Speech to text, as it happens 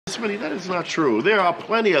Smitty, that is not true. There are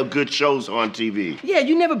plenty of good shows on TV. Yeah,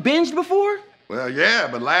 you never binged before? Well, yeah,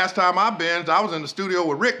 but last time I binged, I was in the studio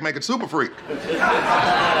with Rick making Super Freak.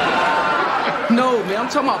 No, man, I'm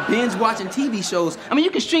talking about binge watching TV shows. I mean,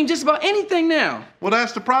 you can stream just about anything now. Well,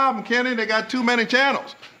 that's the problem, Kenny. They got too many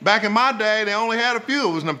channels. Back in my day, they only had a few.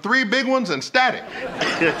 It was them 3 big ones and static.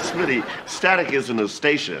 Smitty, static isn't a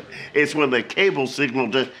station. It's when the cable signal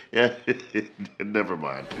just... Never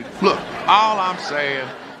mind. Look, all I'm saying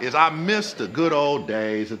is I miss the good old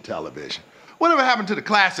days of television. Whatever happened to the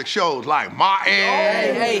classic shows like Martin?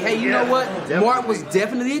 Hey, you know what? Definitely. Martin was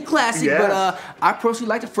definitely a classic, Yes. but I personally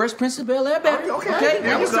like the Fresh Prince of Bel-Air better. Okay,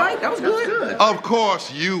 that was right. That was good. Of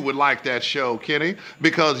course you would like that show, Kenny,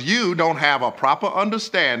 because you don't have a proper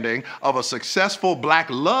understanding of a successful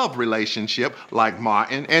black love relationship like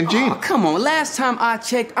Martin and Gina. Oh, come on. Last time I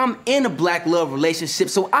checked, I'm in a black love relationship,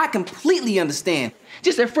 so I completely understand.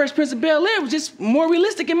 Just that Fresh Prince of Bel-Air was just more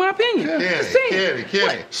realistic, in my opinion.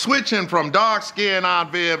 Kenny. Switching from dark-skinned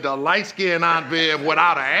Aunt Viv to light-skinned Aunt Viv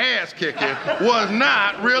without an ass kicking was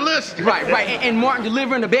not realistic. Right. And Martin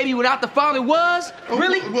delivering the baby without the father was?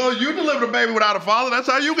 Really? Well, you delivered a baby without a father. That's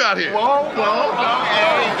how you got here. Whoa.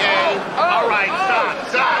 Hey. All right,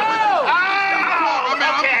 stop.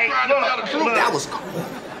 That was cool.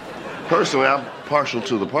 Personally, I'm partial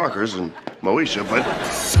to the Parkers and Moesha, but...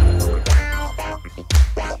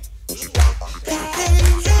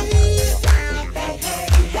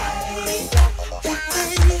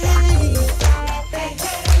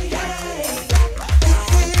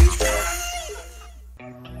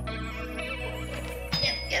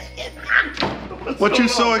 What you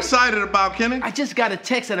so excited about, Kenny? I just got a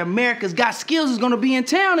text that America's Got Skillz is gonna be in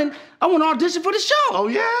town, and I want to audition for the show. Oh,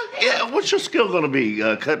 yeah? Yeah, what's your skill gonna be?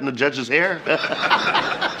 Cutting the judge's hair?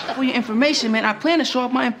 For your information, man, I plan to show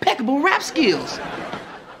off my impeccable rap skills.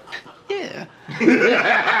 Yeah.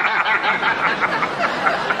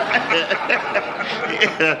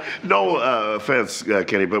 No offense,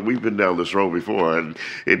 Kenny, but we've been down this road before, and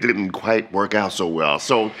it didn't quite work out so well.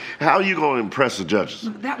 So how are you going to impress the judges?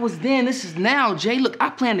 Look, that was then. This is now, Jay. Look, I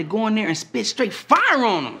plan to go in there and spit straight fire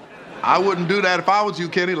on them. I wouldn't do that if I was you,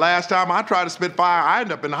 Kenny. Last time I tried to spit fire, I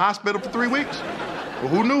ended up in the hospital for 3 weeks. Well,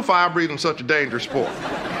 who knew fire breathing was such a dangerous sport?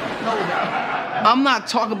 I'm not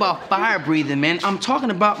talking about fire breathing, man. I'm talking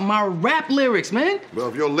about my rap lyrics, man. Well,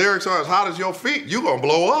 if your lyrics are as hot as your feet, you're gonna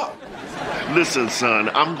blow up. Listen, son,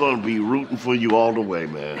 I'm going to be rooting for you all the way,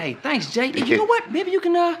 man. Hey, thanks, Jay. You know what? Maybe you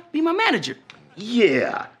can be my manager.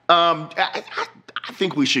 Yeah. I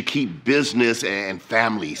think we should keep business and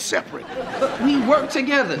family separate. But we work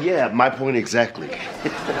together. Yeah, my point exactly.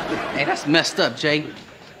 Hey, that's messed up, Jay.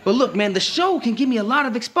 But look, man, the show can give me a lot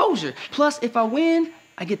of exposure. Plus, if I win,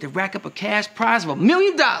 I get to rack up a cash prize of $1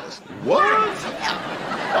 million. What?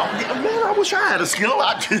 Oh, man, I wish I had a skill.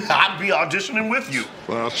 I'd be auditioning with you.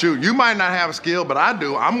 Well, shoot, you might not have a skill, but I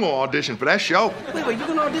do. I'm gonna audition for that show. Wait, you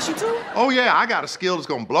gonna audition too? Oh, yeah, I got a skill that's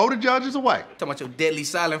gonna blow the judges away. Talking about your deadly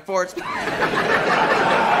silent farts?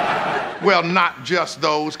 Well, not just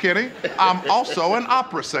those, Kenny. I'm also an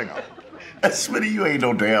opera singer. Smitty, you ain't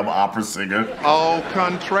no damn opera singer. Au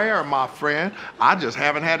contraire, my friend. I just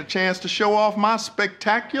haven't had a chance to show off my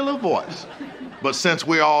spectacular voice. But since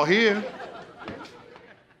we're all here...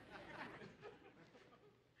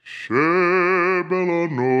 Se bella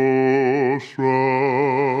nostra,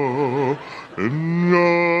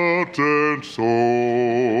 ignatent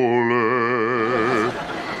sole,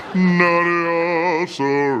 naria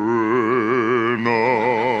serena,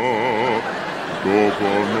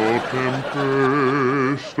 dopo no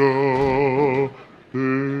tempesta.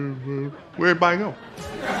 Where'd everybody go?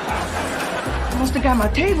 I must have got my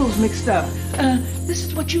tables mixed up. This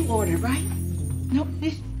is what you ordered, right? No,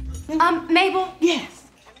 this... Mabel? Yes.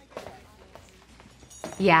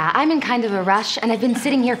 Yeah, I'm in kind of a rush, and I've been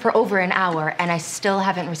sitting here for over an hour, and I still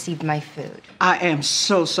haven't received my food. I am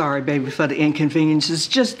so sorry, baby, for the inconvenience. It's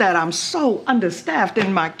just that I'm so understaffed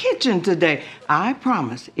in my kitchen today. I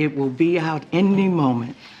promise it will be out any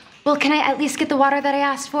moment. Well, can I at least get the water that I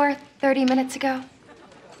asked for 30 minutes ago?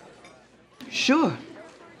 Sure.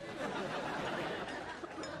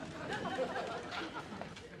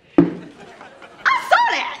 I saw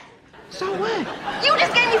that! So what? You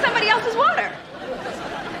just gave me somebody else's water!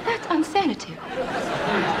 That's unsanitary.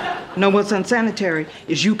 No, what's unsanitary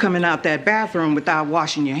is you coming out that bathroom without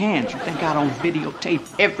washing your hands. You think I don't videotape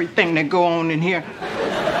everything that go on in here?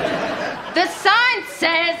 The sign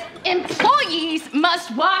says employees must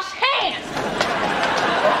wash hands.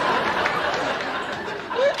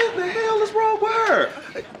 What in the hell is wrong with her?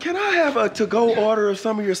 Can I have a to-go order of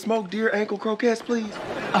some of your smoked deer ankle croquettes, please?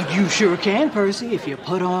 You sure can, Percy, if you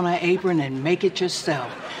put on an apron and make it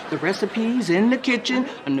yourself. The recipe's in the kitchen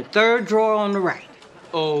in the third drawer on the right.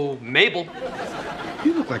 Oh, Mabel.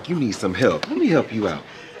 You look like you need some help. Let me help you out.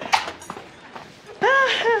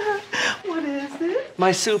 What is it?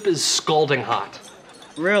 My soup is scalding hot.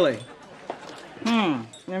 Really?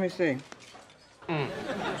 Let me see.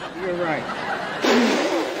 You're right.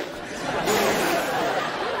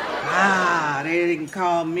 They didn't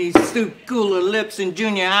call me soup cooler lips and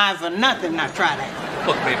junior high for nothing. Now try that.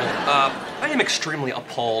 Look, Mabel, I am extremely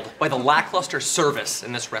appalled by the lackluster service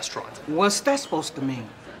in this restaurant. What's that supposed to mean?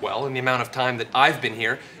 Well, in the amount of time that I've been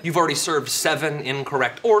here, you've already served 7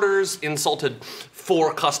 incorrect orders, insulted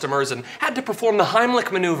 4 customers, and had to perform the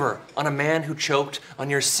Heimlich maneuver on a man who choked on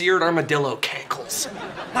your seared armadillo cankles.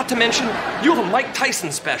 Not to mention, you have a Mike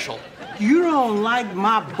Tyson special. You don't like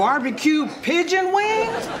my barbecue pigeon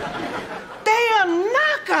wings? They a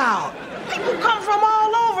knockout. People come from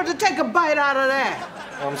all over to take a bite out of that.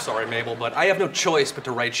 I'm sorry, Mabel, but I have no choice but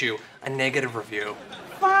to write you a negative review.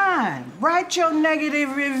 Fine, write your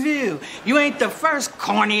negative review. You ain't the first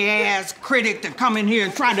corny-ass critic to come in here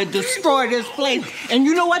and try to destroy this place. And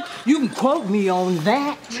you know what? You can quote me on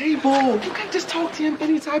that. Mabel, you can't just talk to him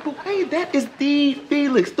any type of way. That is the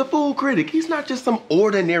Felix, the food critic. He's not just some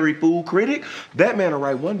ordinary food critic. That man will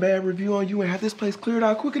write one bad review on you and have this place cleared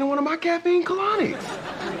out quicker than one of my caffeine colonics.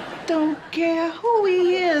 Don't care who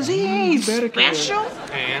he is. He ain't special.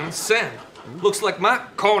 And send. Looks like my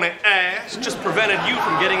corny ass just prevented you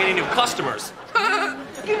from getting any new customers. I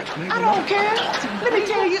don't care. Let me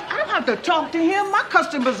tell you, I don't have to talk to him. My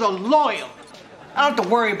customers are loyal. I don't have to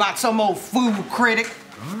worry about some old food critic.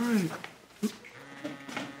 All right.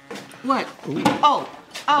 What?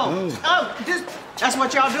 That's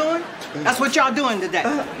what y'all doing? That's what y'all doing today?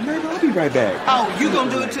 Maybe I'll be right back. Oh, you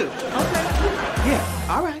gonna do it too? Okay. Yeah,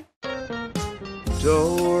 all right.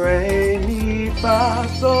 Do, re, mi, fa,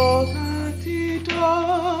 sol, la, ti,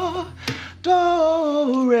 do.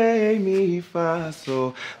 Do, re, mi, fa,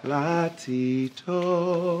 sol, la, ti,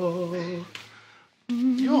 do.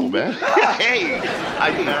 Yo, man. Hey,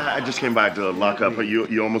 I just came by to lock up. Are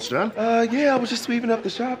you almost done? Yeah, I was just sweeping up the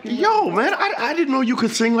shop. Yo, man, I didn't know you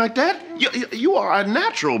could sing like that. You are a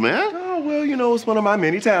natural, man. Oh, well, you know, it's one of my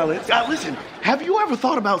many talents. Listen, have you ever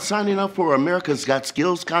thought about signing up for America's Got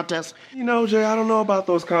Skills contest? You know, Jay, I don't know about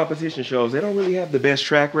those competition shows. They don't really have the best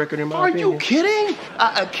track record in my opinion. Are you kidding?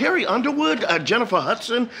 Carrie Underwood, Jennifer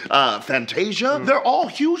Hudson, Fantasia, they're all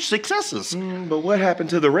huge successes. But what happened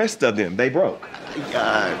to the rest of them? They broke.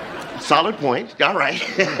 Solid point. All right.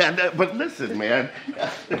 But listen, man.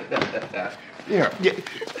 Yeah,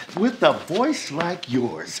 with a voice like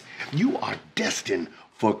yours, you are destined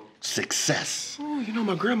for success. Oh, you know,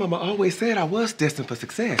 my grandmama always said I was destined for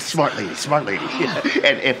success. Smart lady, smart lady.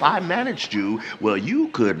 And if I managed you, well, you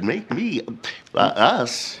could make me,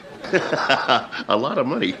 us, a lot of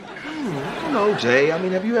money. I don't know, Jay. I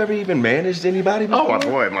mean, have you ever even managed anybody before?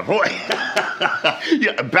 Oh, my boy.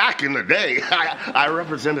 Yeah, back in the day, I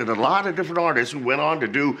represented a lot of different artists who went on to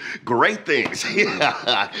do great things.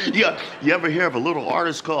 Yeah. You ever hear of a little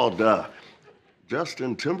artist called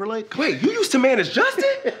Justin Timberlake? Wait, you used to manage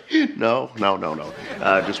Justin? No.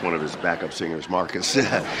 Just one of his backup singers, Marcus.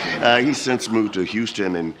 He's since moved to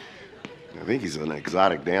Houston, and I think he's an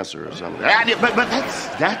exotic dancer or something. But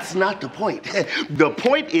that's not the point. The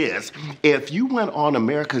point is, if you went on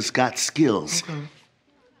America's Got Skills,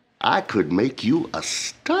 I could make you a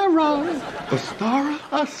star. A star?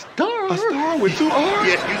 A star. A star with 2 R's?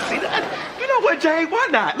 Yes, you see that? You know what, Jay? Why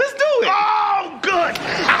not? Let's do it. Oh, good.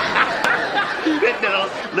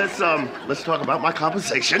 Let's talk about my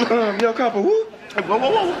compensation. Your comp of who?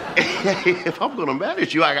 Whoa. If I'm gonna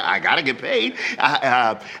manage you, I gotta get paid.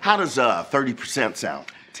 How does 30% sound?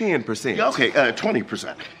 10%. Okay,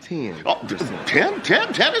 20%. 10%. Oh,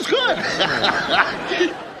 10 is good.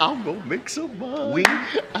 I'm gonna make some money.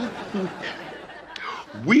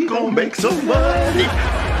 We gonna make some money.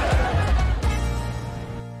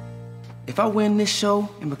 If I win this show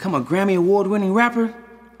and become a Grammy Award-winning rapper, I'm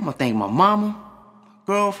gonna thank my mama, my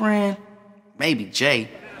girlfriend, maybe Jay.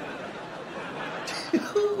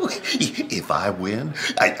 If I win,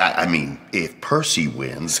 I mean, if Percy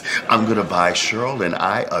wins, I'm gonna buy Cheryl and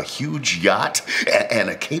I a huge yacht and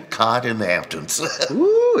a Cape Cod in the Hamptons.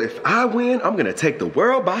 Ooh, if I win, I'm gonna take the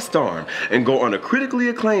world by storm and go on a critically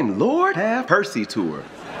acclaimed Lord Have Percy tour.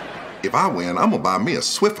 If I win, I'm gonna buy me a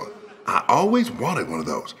Swiffer. I always wanted one of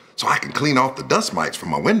those, so I can clean off the dust mites from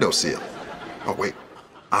my windowsill. Oh wait,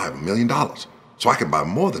 I have $1 million, so I can buy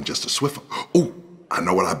more than just a Swiffer. Ooh, I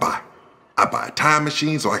know what I buy. I'd buy a time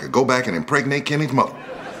machine so I could go back and impregnate Kenny's mother.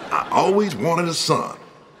 I always wanted a son,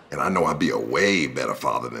 and I know I'd be a way better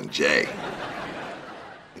father than Jay.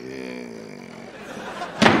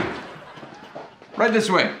 Right this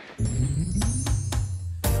way.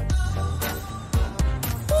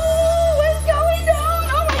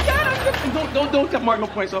 Don't mark no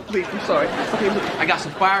points off, please. I'm sorry. Okay, look, I got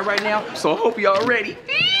some fire right now, so I hope y'all ready.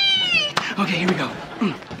 Okay, here we go.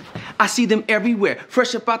 I see them everywhere,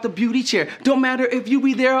 fresh up out the beauty chair. Don't matter if you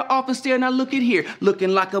be there or often stare. Now look at here, looking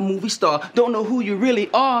like a movie star. Don't know who you really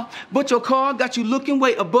are, but your car got you looking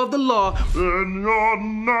way above the law.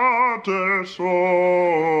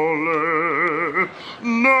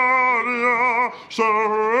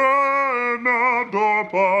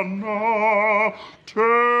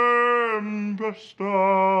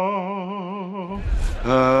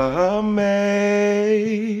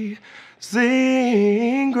 Amazing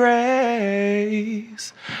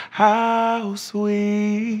grace, how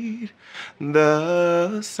sweet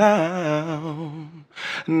the sound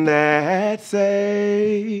that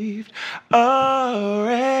saved a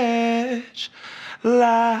wretch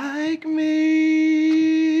like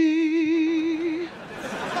me.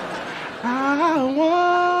 I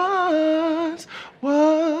once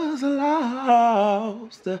was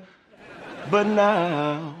lost, but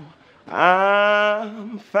now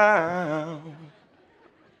I'm found.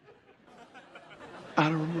 I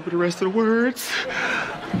don't remember the rest of the words.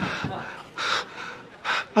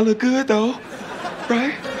 I look good though,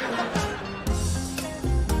 right?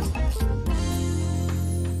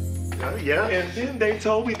 Yeah. And then they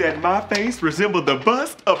told me that my face resembled the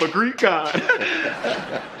bust of a Greek god.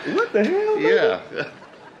 What the hell? Yeah.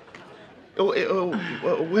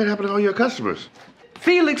 What happened to all your customers?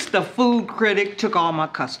 Felix, the food critic, took all my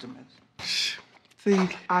customers. See,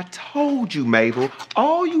 I told you, Mabel,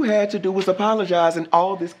 all you had to do was apologize and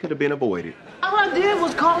all this could have been avoided. All I did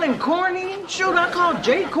was call him corny. Shoot, I call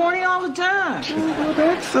Jay corny all the time. Well,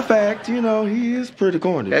 that's a fact. You know, he is pretty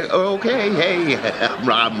corny. Okay, hey,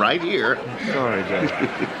 I'm right here. Sorry, Jay.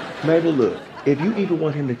 Mabel, look, if you even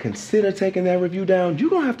want him to consider taking that review down,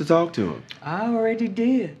 you're going to have to talk to him. I already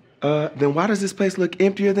did. Then why does this place look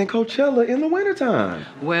emptier than Coachella in the wintertime?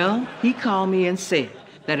 Well, he called me and said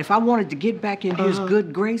that if I wanted to get back in his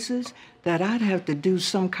good graces, that I'd have to do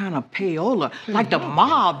some kind of payola, like the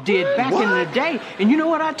mob did back in the day. And you know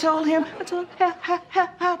what I told him? I told him,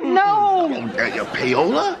 no.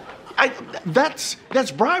 Payola? That's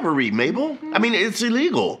bribery, Mabel. I mean, it's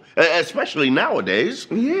illegal, especially nowadays.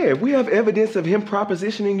 Yeah, if we have evidence of him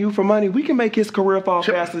propositioning you for money, we can make his career fall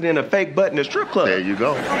faster than a fake butt in a strip club. There you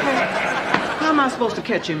go. Okay. How am I supposed to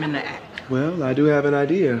catch him in the act? Well, I do have an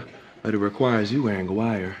idea, but it requires you wearing a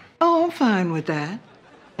wire. Oh, I'm fine with that.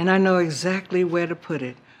 And I know exactly where to put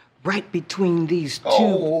it. Right between these two.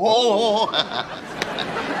 Oh.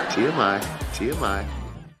 TMI.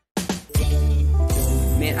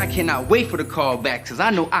 Man, I cannot wait for the call back, because I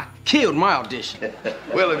know I killed my audition.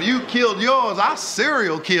 Well, if you killed yours, I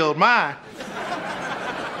serial killed mine.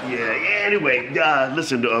 Yeah, anyway,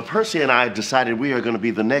 listen, Percy and I decided we are going to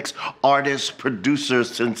be the next artist-producer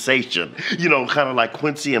sensation. You know, kind of like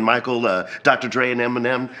Quincy and Michael, Dr. Dre and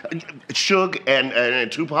Eminem, Suge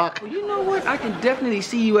and Tupac. Well, you know what? I can definitely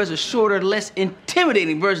see you as a shorter, less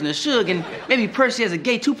intimidating version of Suge, and maybe Percy as a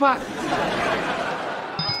gay Tupac.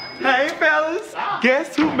 Hey, fellas,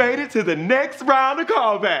 guess who made it to the next round of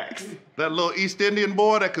callbacks? That little East Indian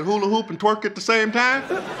boy that could hula hoop and twerk at the same time?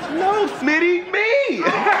 No, Smitty, me!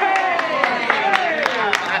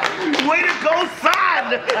 Way to go,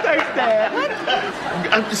 son! Thanks, Dad.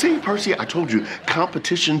 See, Percy, I told you,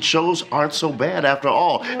 competition shows aren't so bad after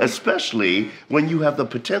all, especially when you have the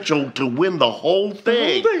potential to win the whole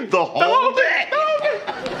thing. The whole thing!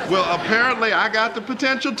 Well, apparently I got the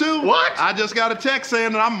potential too. What? I just got a text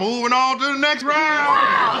saying that I'm moving on to the next round.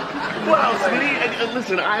 Well, Smitty,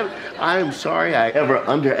 listen, I'm sorry I ever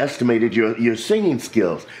underestimated your singing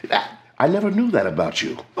skills. I never knew that about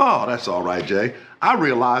you. Oh, that's all right, Jay. I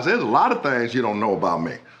realize there's a lot of things you don't know about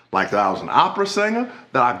me. Like that I was an opera singer,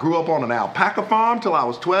 that I grew up on an alpaca farm till I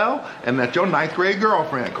was 12, and that your 9th grade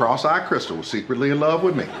girlfriend, Cross-Eyed Crystal, was secretly in love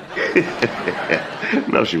with me.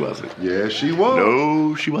 No, she wasn't. Yes, she was.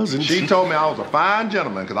 No, she wasn't. She told me I was a fine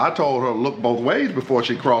gentleman because I told her to look both ways before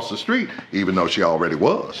she crossed the street, even though she already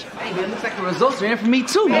was. Hey, man, looks like the results are in for me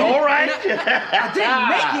too, man. All right. I didn't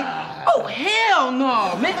make it. Oh, hell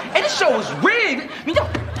no, man. Hey, this show was rigged. I mean, yo,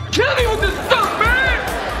 kill me with this stuff, man.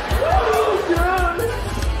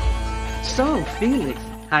 So, Felix,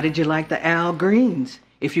 how did you like the Al Greens?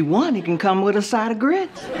 If you want, it can come with a side of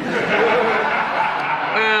grits.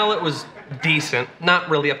 Well, it was decent. Not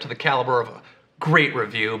really up to the caliber of a great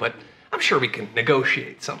review, but I'm sure we can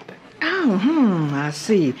negotiate something. Oh, I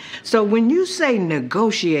see. So when you say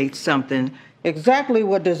negotiate something, exactly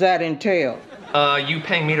what does that entail? You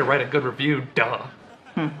paying me to write a good review, duh.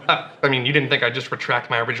 I mean, you didn't think I'd just retract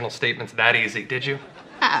my original statements that easy, did you?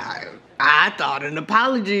 I thought an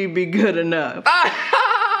apology'd be good enough.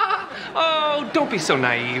 Oh, don't be so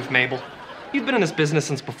naive, Mabel. You've been in this business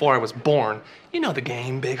since before I was born. You know the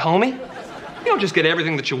game, big homie. You don't just get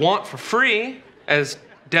everything that you want for free. As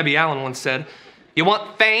Debbie Allen once said, you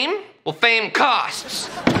want fame? Well, fame costs.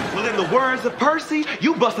 Well, in the words of Percy,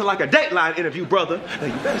 you busted like a Dateline interview, brother. Now,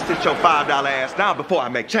 you better sit your $5 ass down before I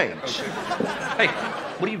make change. Hey,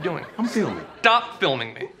 what are you doing? I'm filming. Stop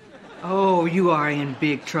filming me. Oh, you are in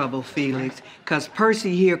big trouble, Felix, because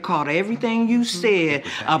Percy here caught everything you said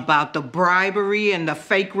about the bribery and the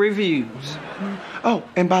fake reviews. Oh,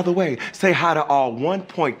 and by the way, say hi to all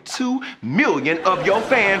 1.2 million of your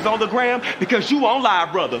fans on the gram because you on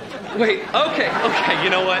live, brother. Wait, okay, you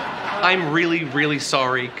know what? I'm really, really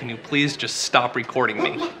sorry. Can you please just stop recording me?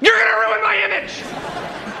 You're gonna ruin my image!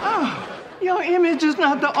 Oh, your image is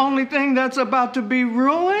not the only thing that's about to be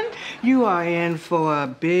ruined. You are in for a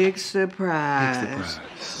big surprise. Big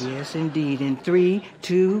surprise. Yes, indeed. In 3,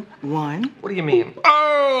 2, 1. What do you mean?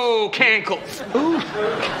 Oh, cankles. Ooh.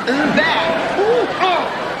 That. Ooh.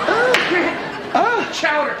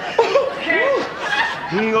 Chowder.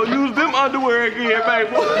 He ain't gonna use them underwear again,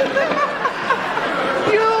 baby.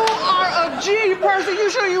 You are a G, Percy. You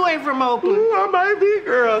sure you ain't from Oakland? Ooh, I might be,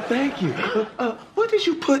 girl. Thank you. What did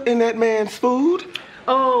you put in that man's food?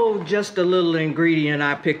 Oh, just a little ingredient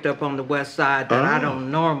I picked up on the west side that I don't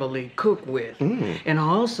normally cook with. And I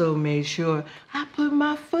also made sure I put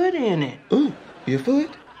my foot in it. Ooh, your foot?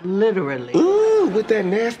 Literally. Ooh, with that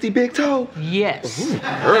nasty big toe? Yes.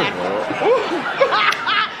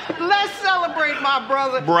 Let's celebrate, my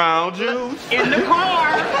brother. Brown juice? In the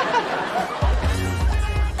car.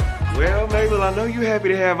 Well, Mabel, I know you're happy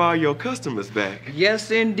to have all your customers back. Yes,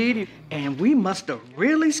 indeed. And we must have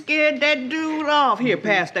really scared that dude off. Here,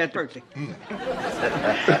 pass that Percy.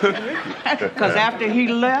 Because after he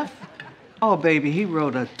left, oh, baby, he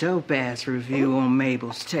wrote a dope-ass review on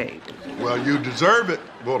Mabel's table. Well, you deserve it.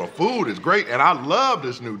 Well, the food is great, and I love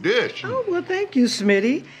this new dish. Oh, well, thank you,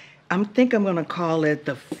 Smitty. I think I'm going to call it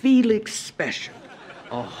the Felix Special.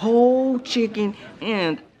 A whole chicken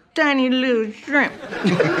and tiny little shrimp.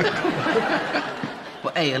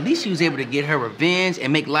 Well, hey, at least she was able to get her revenge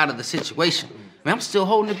and make light of the situation. I mean, I'm still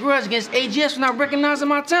holding a grudge against AGS for not recognizing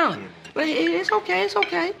my talent. But it's okay, it's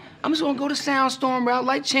okay. I'm just gonna go the Soundstorm route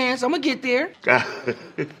like Chance. I'm gonna get there.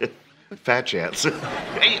 Fat chance.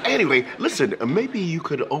 Anyway, listen, maybe you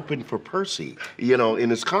could open for Percy, you know, in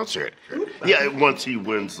his concert. Yeah, once he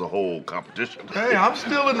wins the whole competition. Hey, I'm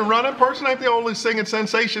still in the running. Person ain't the only singing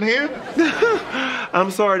sensation here.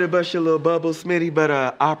 I'm sorry to bust your little bubble, Smitty, but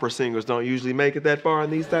opera singers don't usually make it that far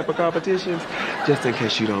in these type of competitions, just in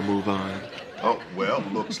case you don't move on. Oh, well,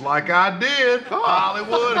 looks like I did.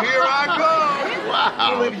 Hollywood, here I come.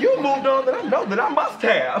 Wow. Well, if you moved on, then I know that I must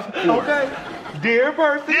have. Okay? Dear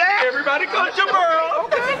Percy, everybody cut your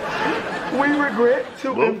world. Okay? We regret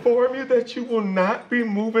to inform you that you will not be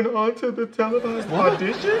moving on to the televised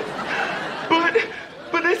audition.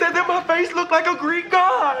 But they said that my face looked like a Greek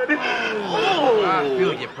god. Oh. I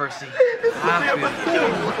feel you, Percy. I feel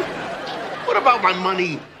you. What about my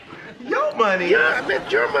money? Your money? Yeah, I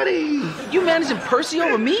meant your money. You managing Percy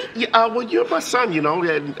over me? Yeah, well, you're my son, you know,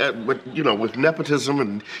 and with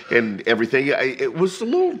nepotism and everything, it was a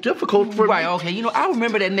little difficult for Right, me. okay. You know, I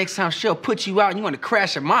remember that next time she'll put you out and you want to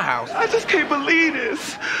crash at my house. I just can't believe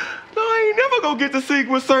this. No, I ain't never gonna get to sing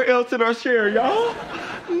with Sir Elton or Cher, y'all.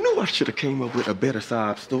 I knew I should have came up with a better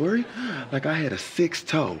sob story. Like I had a sixth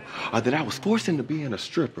toe, or that I was forced into being a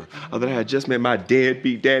stripper, or that I had just met my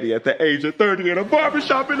deadbeat daddy at the age of 30 in a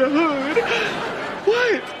barbershop in the hood.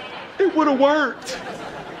 What? It would have worked.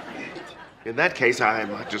 In that case, I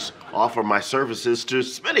might just offer my services to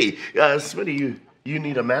Smitty. Smitty, you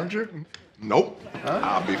need a manager? Nope.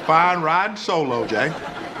 I'll be fine riding solo, Jay.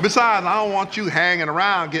 Besides, I don't want you hanging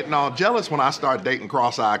around getting all jealous when I start dating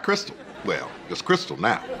cross-eyed Crystal. Well, just Crystal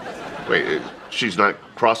now. Wait, she's not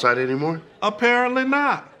cross-eyed anymore? Apparently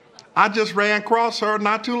not. I just ran across her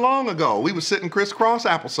not too long ago. We were sitting crisscross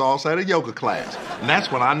applesauce at a yoga class. And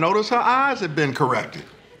that's when I noticed her eyes had been corrected.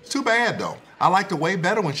 It's too bad, though. I liked her way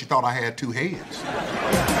better when she thought I had two heads.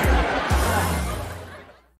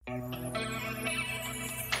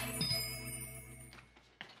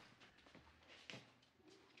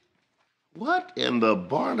 What in the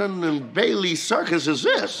Barnum and Bailey circus is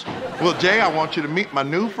this? Well, Jay, I want you to meet my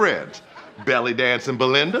new friends. Belly dancing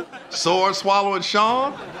Belinda, sword swallowing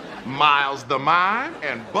Sean, Miles the Mime,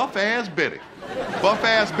 and Buff-Ass Betty.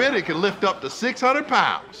 Buff-Ass Betty can lift up to 600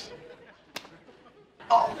 pounds.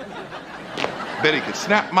 Oh. Betty can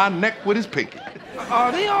snap my neck with his pinky.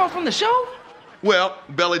 Are they all from the show? Well,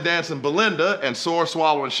 belly dancing Belinda and sore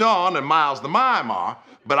swallowing Sean and Miles the Mime are,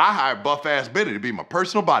 but I hired Buff-Ass Betty to be my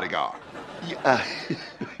personal bodyguard.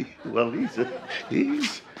 Well,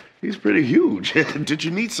 he's pretty huge. Did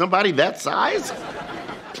you need somebody that size?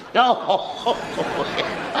 No,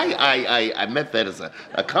 I meant that as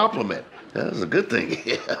a compliment. That was a good thing.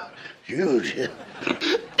 Yeah. Huge.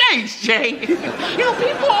 Thanks, Jay. You know,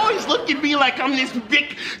 people always look at me like I'm this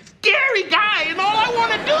big, scary guy, and all I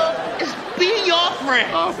want to do is be your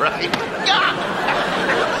friend. All right.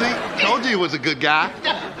 See, told you he was a good guy.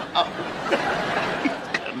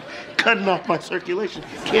 Cutting off my circulation.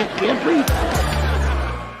 Can't breathe.